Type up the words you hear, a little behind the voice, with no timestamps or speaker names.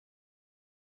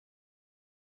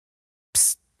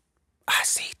I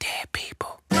see dead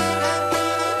people.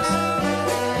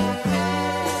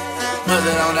 What's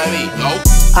that on that beat? Go.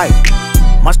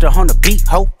 Aye, mustard on the beat,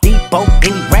 ho, Debo,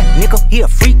 any rap nigga, he a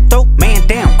freak throw. Man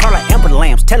down, call like Amber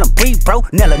Lambs, tell him breathe, bro.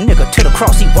 Nail a nigga to the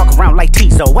cross, he walk around like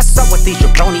Tizo. What's up with these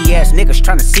jabroni ass niggas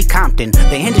trying to see Compton?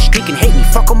 The industry can hate me,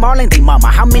 fuck them all and they mama.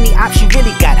 How many options you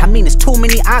really got? I mean, it's too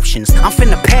many options. I'm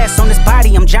finna pass on this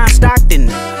body, I'm John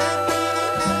Stockton.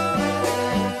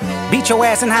 Beat your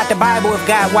ass and hide the Bible if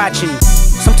God watching.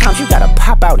 Sometimes you gotta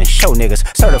pop out and show niggas.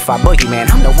 Certified boogeyman,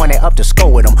 I'm the one that up to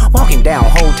score with him. Walk him down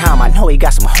whole time, I know he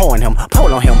got some hoe in him.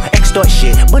 Pull on him, extort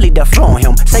shit, bully the flow on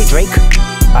him. Say Drake,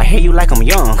 I hear you like I'm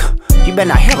young. You better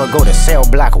not ever go to cell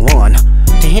block 1.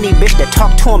 To any bitch that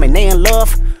talk to him and they in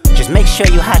love, just make sure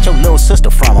you hide your little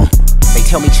sister from him. They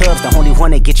tell me Chubb's the only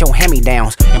one that get your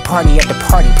hand-me-downs and party at the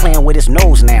party playing with his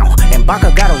nose now. And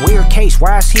Baka got a weird case,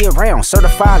 why is he around?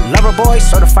 Certified lover boys,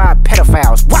 certified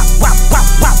pedophiles. Wop, wop, wop,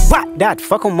 wop, wop. That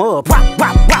fuck him up. Wop,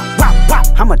 wop, wop, wop,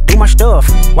 wop. I'ma do my stuff.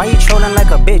 Why you trolling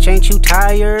like a bitch? Ain't you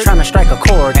tired? Tryna strike a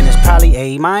chord and it's probably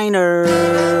A minor.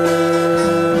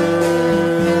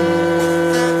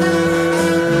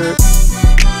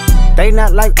 They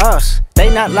not like us.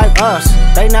 They not like us.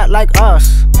 They not like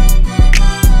us.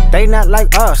 They not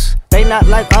like us. They not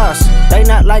like us. They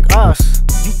not like us.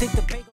 You think the